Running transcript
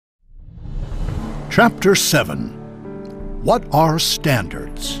Chapter 7. What are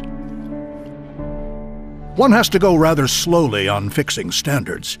standards? One has to go rather slowly on fixing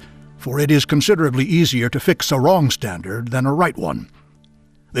standards, for it is considerably easier to fix a wrong standard than a right one.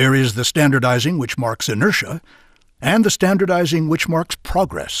 There is the standardizing which marks inertia, and the standardizing which marks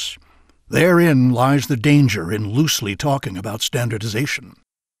progress. Therein lies the danger in loosely talking about standardization.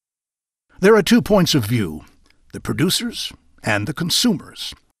 There are 2 points of view, the producers and the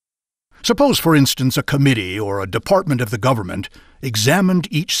consumers. Suppose, for instance, a committee or a department of the government examined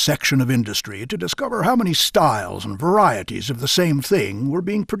each section of industry to discover how many styles and varieties of the same thing were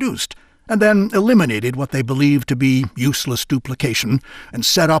being produced, and then eliminated what they believed to be useless duplication and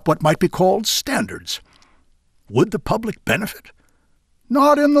set up what might be called standards. Would the public benefit?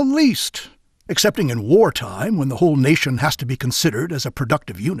 Not in the least, excepting in wartime when the whole nation has to be considered as a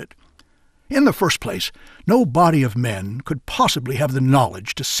productive unit. In the first place, no body of men could possibly have the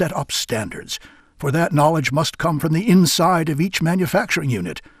knowledge to set up standards, for that knowledge must come from the inside of each manufacturing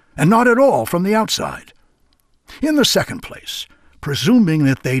unit, and not at all from the outside. In the second place, presuming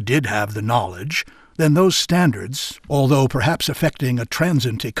that they did have the knowledge, then those standards, although perhaps affecting a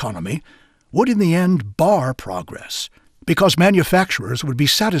transient economy, would in the end bar progress, because manufacturers would be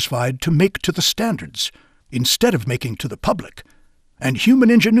satisfied to make to the standards, instead of making to the public, and human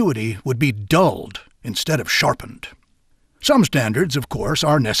ingenuity would be dulled instead of sharpened. Some standards, of course,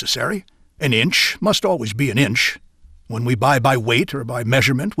 are necessary. An inch must always be an inch. When we buy by weight or by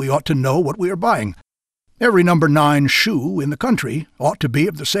measurement, we ought to know what we are buying. Every number 9 shoe in the country ought to be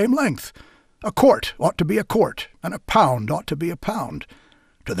of the same length. A quart ought to be a quart, and a pound ought to be a pound.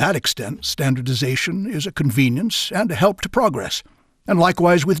 To that extent, standardization is a convenience and a help to progress, and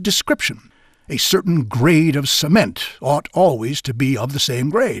likewise with description. A certain grade of cement ought always to be of the same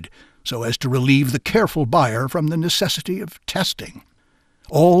grade, so as to relieve the careful buyer from the necessity of testing.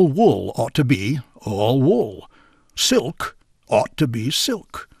 All wool ought to be all wool. Silk ought to be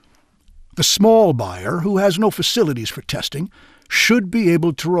silk. The small buyer, who has no facilities for testing, should be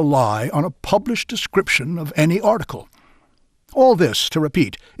able to rely on a published description of any article. All this, to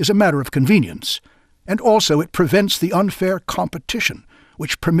repeat, is a matter of convenience, and also it prevents the unfair competition,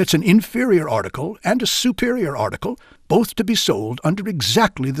 which permits an inferior article and a superior article both to be sold under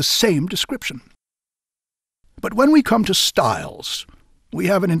exactly the same description. But when we come to styles, we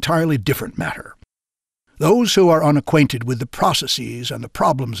have an entirely different matter. Those who are unacquainted with the processes and the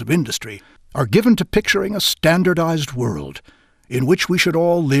problems of industry are given to picturing a standardized world in which we should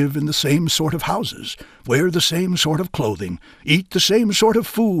all live in the same sort of houses, wear the same sort of clothing, eat the same sort of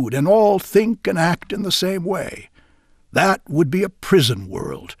food, and all think and act in the same way. That would be a prison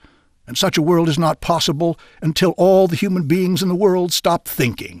world, and such a world is not possible until all the human beings in the world stop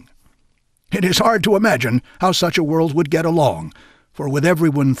thinking. It is hard to imagine how such a world would get along, for with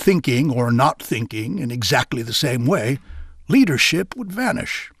everyone thinking or not thinking in exactly the same way, leadership would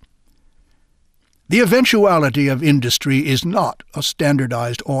vanish. The eventuality of industry is not a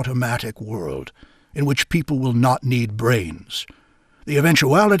standardized automatic world in which people will not need brains. The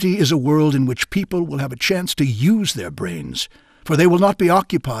eventuality is a world in which people will have a chance to use their brains, for they will not be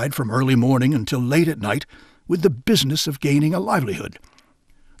occupied from early morning until late at night with the business of gaining a livelihood.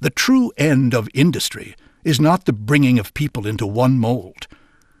 The true end of industry is not the bringing of people into one mold.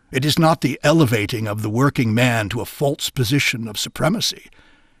 It is not the elevating of the working man to a false position of supremacy.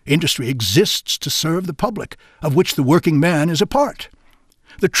 Industry exists to serve the public, of which the working man is a part.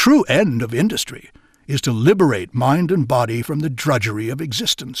 The true end of industry is to liberate mind and body from the drudgery of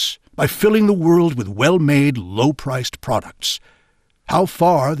existence by filling the world with well-made, low-priced products. How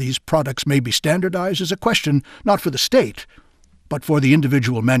far these products may be standardized is a question not for the state, but for the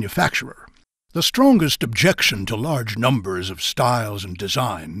individual manufacturer. The strongest objection to large numbers of styles and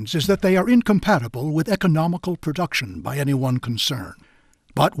designs is that they are incompatible with economical production by any one concern.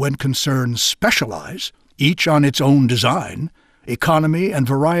 But when concerns specialize, each on its own design, economy and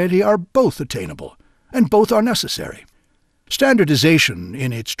variety are both attainable, and both are necessary. Standardization,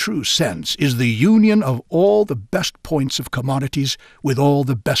 in its true sense, is the union of all the best points of commodities with all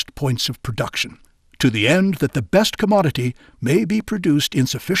the best points of production, to the end that the best commodity may be produced in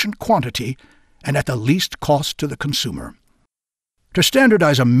sufficient quantity and at the least cost to the consumer. To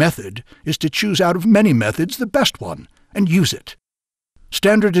standardize a method is to choose out of many methods the best one and use it.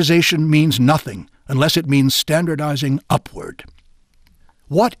 Standardization means nothing unless it means standardizing upward.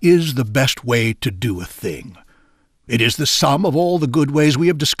 What is the best way to do a thing? It is the sum of all the good ways we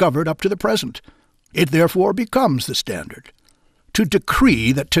have discovered up to the present. It therefore becomes the standard. To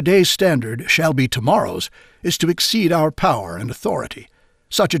decree that today's standard shall be tomorrow's is to exceed our power and authority.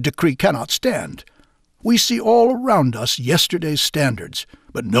 Such a decree cannot stand. We see all around us yesterday's standards,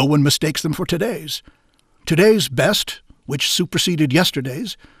 but no one mistakes them for today's. Today's best, which superseded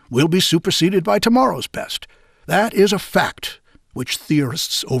yesterday's, will be superseded by tomorrow's best. That is a fact which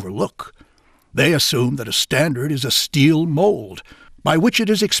theorists overlook. They assume that a standard is a steel mold, by which it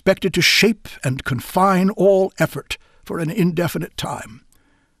is expected to shape and confine all effort for an indefinite time.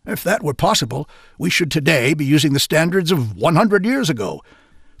 If that were possible, we should today be using the standards of 100 years ago,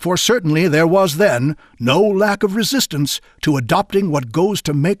 for certainly there was then no lack of resistance to adopting what goes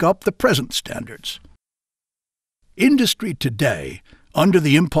to make up the present standards. Industry today, under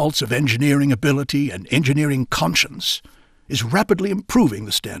the impulse of engineering ability and engineering conscience, is rapidly improving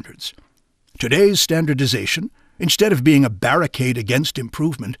the standards. Today's standardization, instead of being a barricade against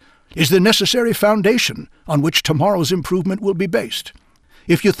improvement, is the necessary foundation on which tomorrow's improvement will be based.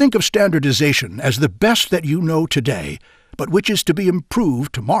 If you think of standardization as the best that you know today, but which is to be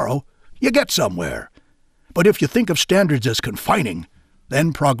improved tomorrow, you get somewhere. But if you think of standards as confining,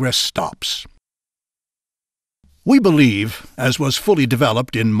 then progress stops. We believe, as was fully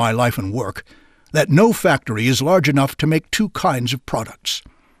developed in My Life and Work, that no factory is large enough to make two kinds of products.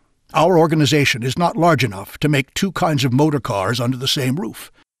 Our organization is not large enough to make two kinds of motor cars under the same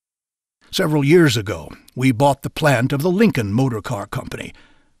roof. Several years ago, we bought the plant of the Lincoln Motor Car Company,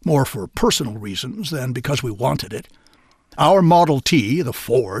 more for personal reasons than because we wanted it. Our Model T, the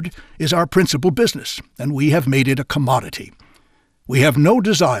Ford, is our principal business, and we have made it a commodity. We have no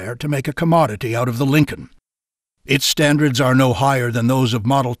desire to make a commodity out of the Lincoln. Its standards are no higher than those of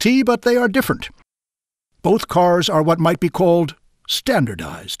Model T, but they are different. Both cars are what might be called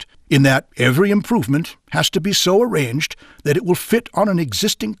standardized, in that every improvement has to be so arranged that it will fit on an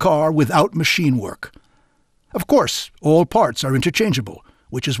existing car without machine work. Of course, all parts are interchangeable,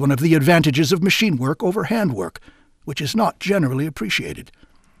 which is one of the advantages of machine work over hand work, which is not generally appreciated.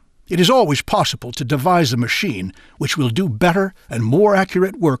 It is always possible to devise a machine which will do better and more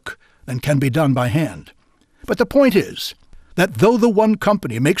accurate work than can be done by hand. But the point is that though the one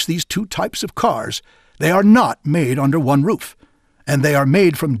company makes these two types of cars, they are not made under one roof, and they are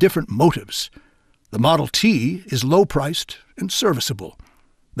made from different motives. The Model T is low-priced and serviceable.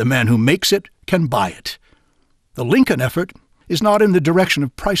 The man who makes it can buy it. The Lincoln effort is not in the direction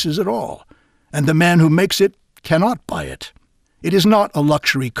of prices at all, and the man who makes it cannot buy it. It is not a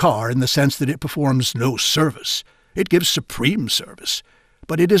luxury car in the sense that it performs no service. It gives supreme service,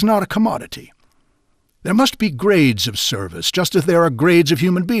 but it is not a commodity. There must be grades of service, just as there are grades of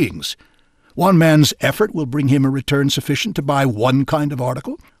human beings. One man's effort will bring him a return sufficient to buy one kind of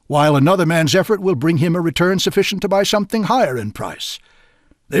article, while another man's effort will bring him a return sufficient to buy something higher in price.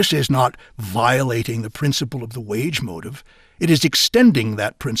 This is not violating the principle of the wage motive. It is extending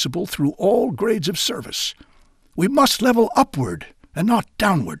that principle through all grades of service. We must level upward and not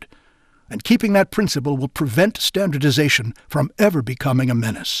downward, and keeping that principle will prevent standardization from ever becoming a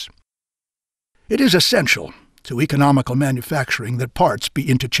menace. It is essential to economical manufacturing that parts be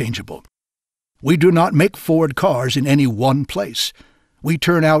interchangeable. We do not make Ford cars in any one place. We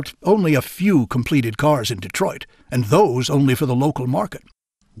turn out only a few completed cars in Detroit, and those only for the local market.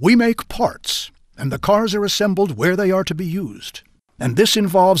 We make parts, and the cars are assembled where they are to be used. And this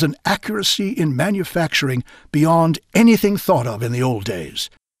involves an accuracy in manufacturing beyond anything thought of in the old days.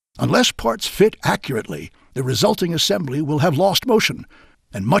 Unless parts fit accurately, the resulting assembly will have lost motion,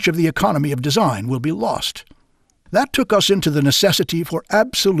 and much of the economy of design will be lost. That took us into the necessity for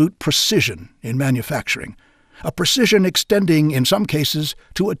absolute precision in manufacturing, a precision extending, in some cases,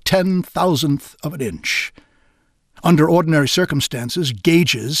 to a 10,000th of an inch. Under ordinary circumstances,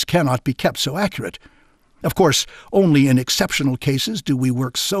 gauges cannot be kept so accurate. Of course, only in exceptional cases do we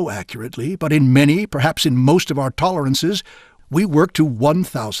work so accurately, but in many, perhaps in most of our tolerances, we work to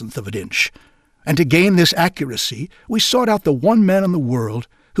 1,000th of an inch. And to gain this accuracy, we sought out the one man in the world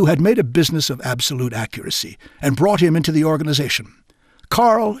who had made a business of absolute accuracy, and brought him into the organization,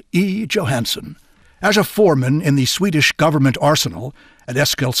 Carl E. Johansson. As a foreman in the Swedish government arsenal at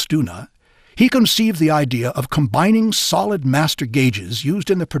Eskilstuna, he conceived the idea of combining solid master gauges used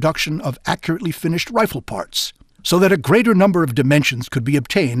in the production of accurately finished rifle parts, so that a greater number of dimensions could be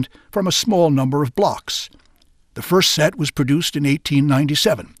obtained from a small number of blocks. The first set was produced in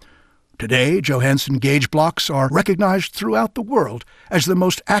 1897. Today, Johansson gauge blocks are recognized throughout the world as the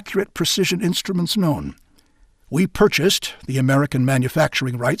most accurate precision instruments known. We purchased the American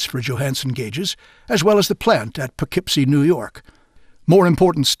manufacturing rights for Johansson gauges, as well as the plant at Poughkeepsie, New York. More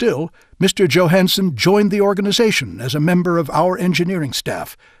important still, Mr. Johansson joined the organization as a member of our engineering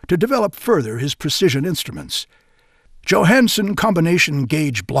staff to develop further his precision instruments. Johansson combination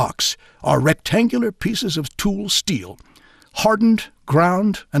gauge blocks are rectangular pieces of tool steel, hardened,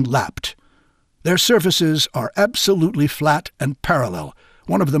 ground, and lapped. Their surfaces are absolutely flat and parallel,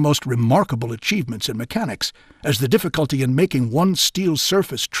 one of the most remarkable achievements in mechanics, as the difficulty in making one steel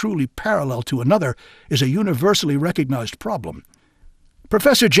surface truly parallel to another is a universally recognized problem.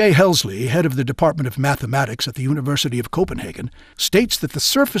 Professor J. Helsley, head of the Department of Mathematics at the University of Copenhagen, states that the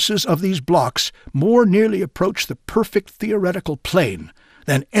surfaces of these blocks more nearly approach the perfect theoretical plane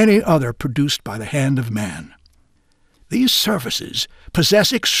than any other produced by the hand of man. These surfaces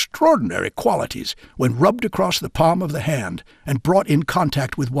possess extraordinary qualities when rubbed across the palm of the hand and brought in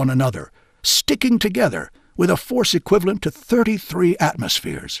contact with one another, sticking together with a force equivalent to 33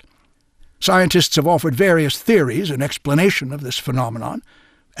 atmospheres. Scientists have offered various theories in explanation of this phenomenon: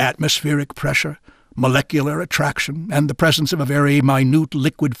 atmospheric pressure, molecular attraction, and the presence of a very minute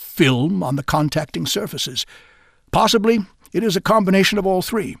liquid film on the contacting surfaces. Possibly it is a combination of all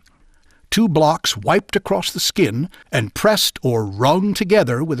three. Two blocks wiped across the skin and pressed or wrung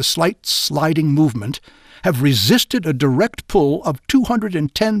together with a slight sliding movement have resisted a direct pull of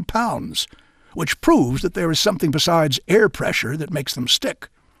 210 pounds, which proves that there is something besides air pressure that makes them stick.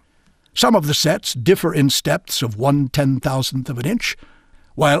 Some of the sets differ in steps of 1/10,000th of an inch,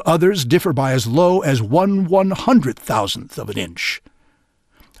 while others differ by as low as 1/100,000th of an inch.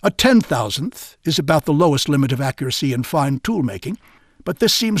 A 10,000th is about the lowest limit of accuracy in fine tool-making, but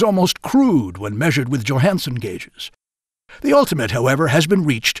this seems almost crude when measured with Johansen gauges. The ultimate, however, has been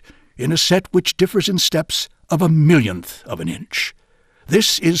reached in a set which differs in steps of 1/1,000,000th of an inch.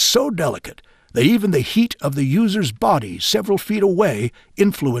 This is so delicate that even the heat of the user's body several feet away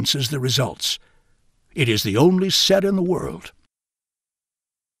influences the results. It is the only set in the world.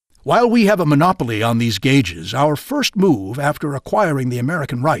 While we have a monopoly on these gauges, our first move after acquiring the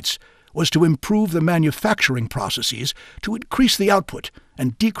American rights was to improve the manufacturing processes to increase the output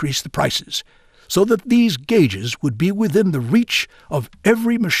and decrease the prices, so that these gauges would be within the reach of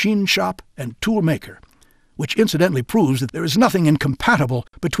every machine shop and tool maker, which incidentally proves that there is nothing incompatible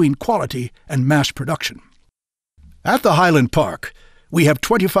between quality and mass production. At the Highland Park, we have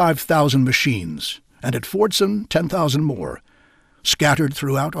 25,000 machines, and at Fordson, 10,000 more. Scattered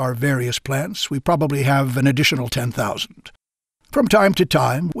throughout our various plants, we probably have an additional 10,000. From time to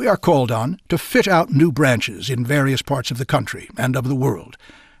time, we are called on to fit out new branches in various parts of the country and of the world,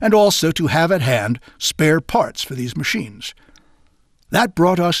 and also to have at hand spare parts for these machines. That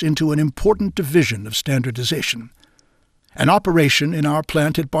brought us into an important division of standardization. An operation in our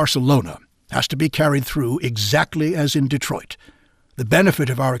plant at Barcelona has to be carried through exactly as in Detroit. The benefit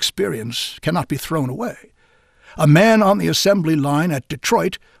of our experience cannot be thrown away. A man on the assembly line at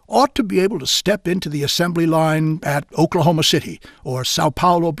Detroit ought to be able to step into the assembly line at Oklahoma City or Sao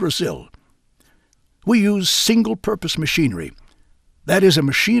Paulo, Brazil. We use single-purpose machinery. That is, a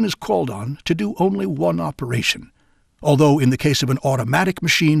machine is called on to do only one operation, although in the case of an automatic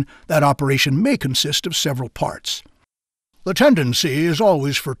machine, that operation may consist of several parts. The tendency is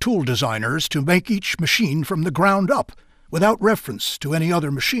always for tool designers to make each machine from the ground up, without reference to any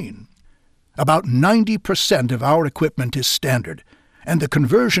other machine. About 90% of our equipment is standard, and the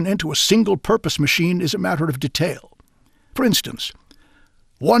conversion into a single-purpose machine is a matter of detail. For instance,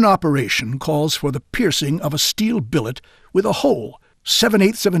 one operation calls for the piercing of a steel billet with a hole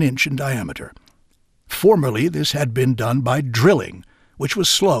 7/8 of an inch in diameter. Formerly this had been done by drilling, which was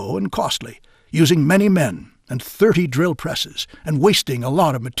slow and costly, using many men and 30 drill presses, and wasting a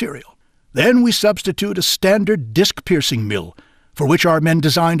lot of material. Then we substitute a standard disc-piercing mill, for which our men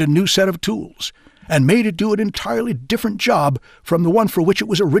designed a new set of tools, and made it do an entirely different job from the one for which it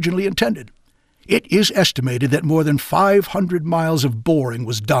was originally intended. It is estimated that more than 500 miles of boring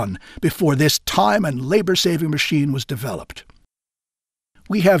was done before this time and labor-saving machine was developed.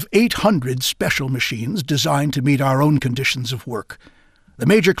 We have 800 special machines designed to meet our own conditions of work. The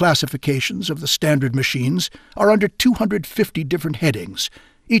major classifications of the standard machines are under 250 different headings,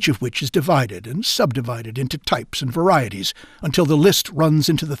 each of which is divided and subdivided into types and varieties until the list runs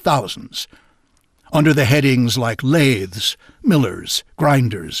into the thousands. Under the headings like lathes, millers,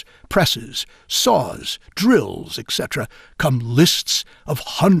 grinders, presses, saws, drills, etc., come lists of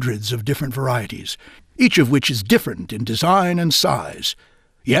hundreds of different varieties, each of which is different in design and size.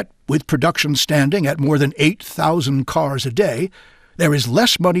 Yet, with production standing at more than 8,000 cars a day, there is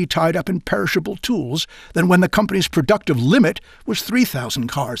less money tied up in perishable tools than when the company's productive limit was 3,000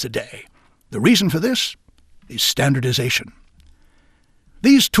 cars a day. The reason for this is standardization.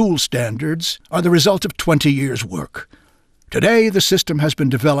 These tool standards are the result of 20 years' work. Today, the system has been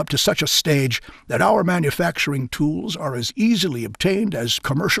developed to such a stage that our manufacturing tools are as easily obtained as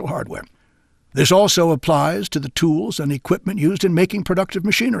commercial hardware. This also applies to the tools and equipment used in making productive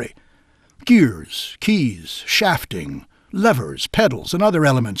machinery. Gears, keys, shafting, Levers, pedals, and other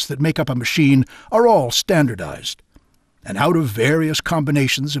elements that make up a machine are all standardized. And out of various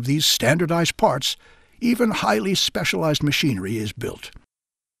combinations of these standardized parts, even highly specialized machinery is built.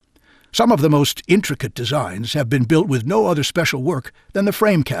 Some of the most intricate designs have been built with no other special work than the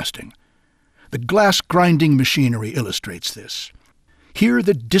frame casting. The glass grinding machinery illustrates this. Here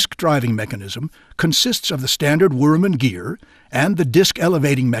the disc driving mechanism consists of the standard Wurman gear and the disc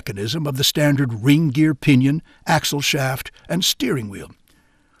elevating mechanism of the standard ring gear pinion, axle shaft, and steering wheel.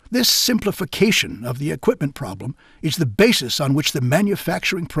 This simplification of the equipment problem is the basis on which the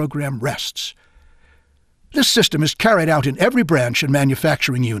manufacturing program rests. This system is carried out in every branch and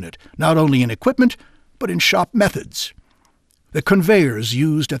manufacturing unit, not only in equipment, but in shop methods. The conveyors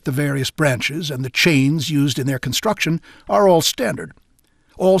used at the various branches and the chains used in their construction are all standard.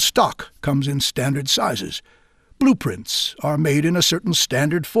 All stock comes in standard sizes. Blueprints are made in a certain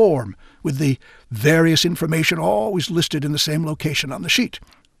standard form, with the various information always listed in the same location on the sheet,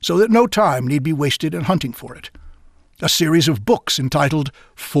 so that no time need be wasted in hunting for it. A series of books entitled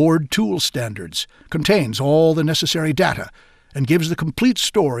Ford Tool Standards contains all the necessary data and gives the complete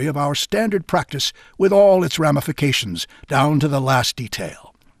story of our standard practice with all its ramifications down to the last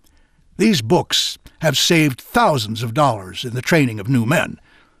detail. These books have saved thousands of dollars in the training of new men,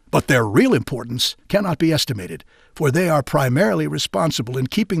 but their real importance cannot be estimated, for they are primarily responsible in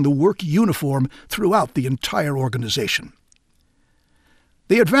keeping the work uniform throughout the entire organization.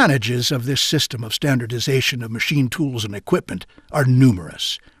 The advantages of this system of standardization of machine tools and equipment are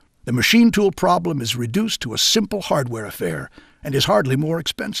numerous. The machine tool problem is reduced to a simple hardware affair and is hardly more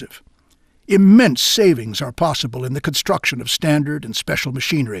expensive. Immense savings are possible in the construction of standard and special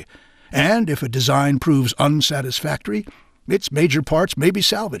machinery, and if a design proves unsatisfactory, its major parts may be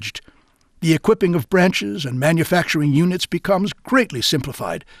salvaged. The equipping of branches and manufacturing units becomes greatly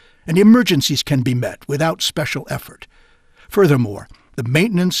simplified, and emergencies can be met without special effort. Furthermore, the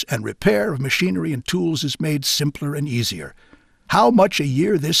maintenance and repair of machinery and tools is made simpler and easier. How much a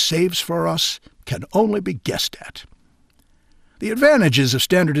year this saves for us can only be guessed at. The advantages of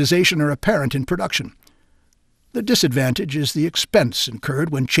standardization are apparent in production. The disadvantage is the expense incurred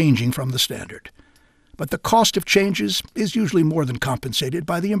when changing from the standard. But the cost of changes is usually more than compensated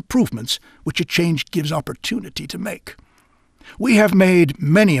by the improvements which a change gives opportunity to make. We have made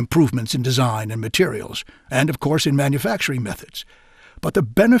many improvements in design and materials, and of course in manufacturing methods. But the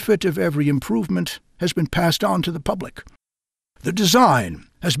benefit of every improvement has been passed on to the public. The design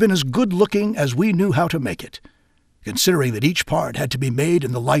has been as good-looking as we knew how to make it, considering that each part had to be made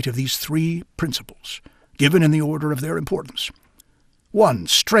in the light of these three principles, given in the order of their importance. 1.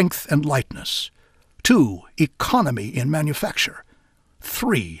 Strength and lightness. 2. Economy in manufacture.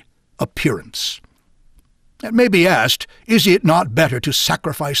 3. Appearance. It may be asked, is it not better to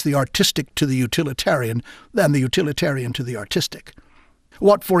sacrifice the artistic to the utilitarian than the utilitarian to the artistic?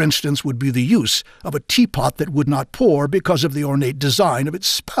 What, for instance, would be the use of a teapot that would not pour because of the ornate design of its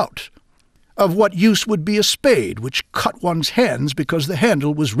spout? Of what use would be a spade which cut one's hands because the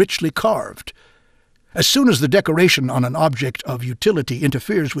handle was richly carved? As soon as the decoration on an object of utility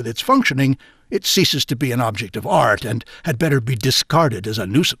interferes with its functioning, it ceases to be an object of art and had better be discarded as a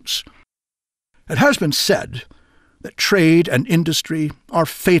nuisance. It has been said that trade and industry are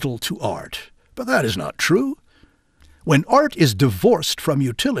fatal to art, but that is not true. When art is divorced from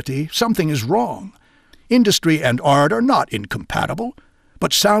utility, something is wrong. Industry and art are not incompatible,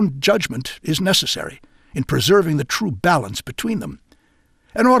 but sound judgment is necessary in preserving the true balance between them.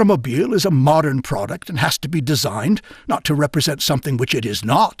 An automobile is a modern product and has to be designed not to represent something which it is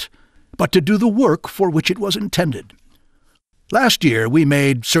not, but to do the work for which it was intended. Last year we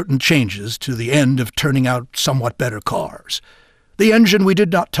made certain changes to the end of turning out somewhat better cars. The engine we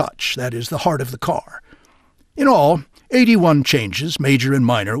did not touch, that is, the heart of the car. In all, 81 changes, major and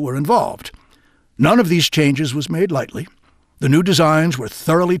minor, were involved. None of these changes was made lightly. The new designs were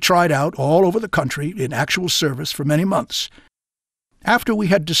thoroughly tried out all over the country in actual service for many months. After we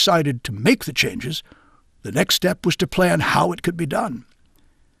had decided to make the changes, the next step was to plan how it could be done.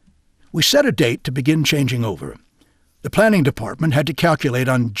 We set a date to begin changing over. The planning department had to calculate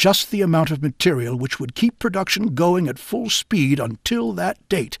on just the amount of material which would keep production going at full speed until that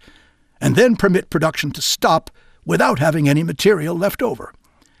date, and then permit production to stop without having any material left over.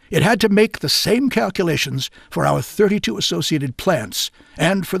 It had to make the same calculations for our 32 associated plants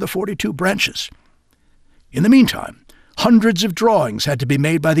and for the 42 branches. In the meantime, hundreds of drawings had to be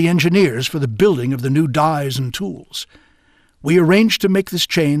made by the engineers for the building of the new dies and tools. We arranged to make this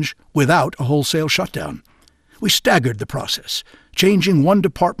change without a wholesale shutdown. We staggered the process, changing one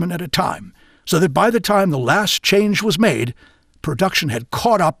department at a time, so that by the time the last change was made, production had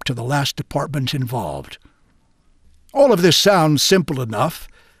caught up to the last department involved. All of this sounds simple enough,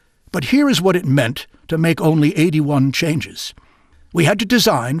 but here is what it meant to make only 81 changes. We had to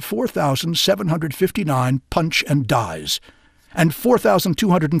design 4,759 punch and dies, and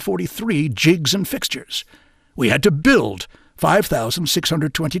 4,243 jigs and fixtures. We had to build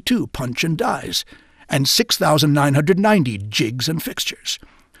 5,622 punch and dies, and 6,990 jigs and fixtures.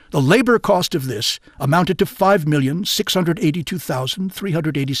 The labor cost of this amounted to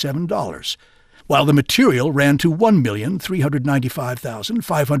 $5,682,387, while the material ran to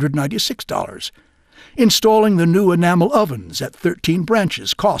 $1,395,596. Installing the new enamel ovens at 13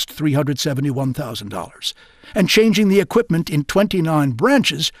 branches cost $371,000, and changing the equipment in 29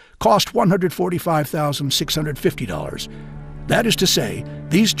 branches cost $145,650. That is to say,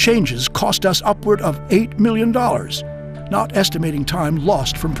 these changes cost us upward of $8 million, not estimating time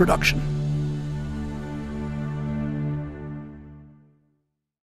lost from production.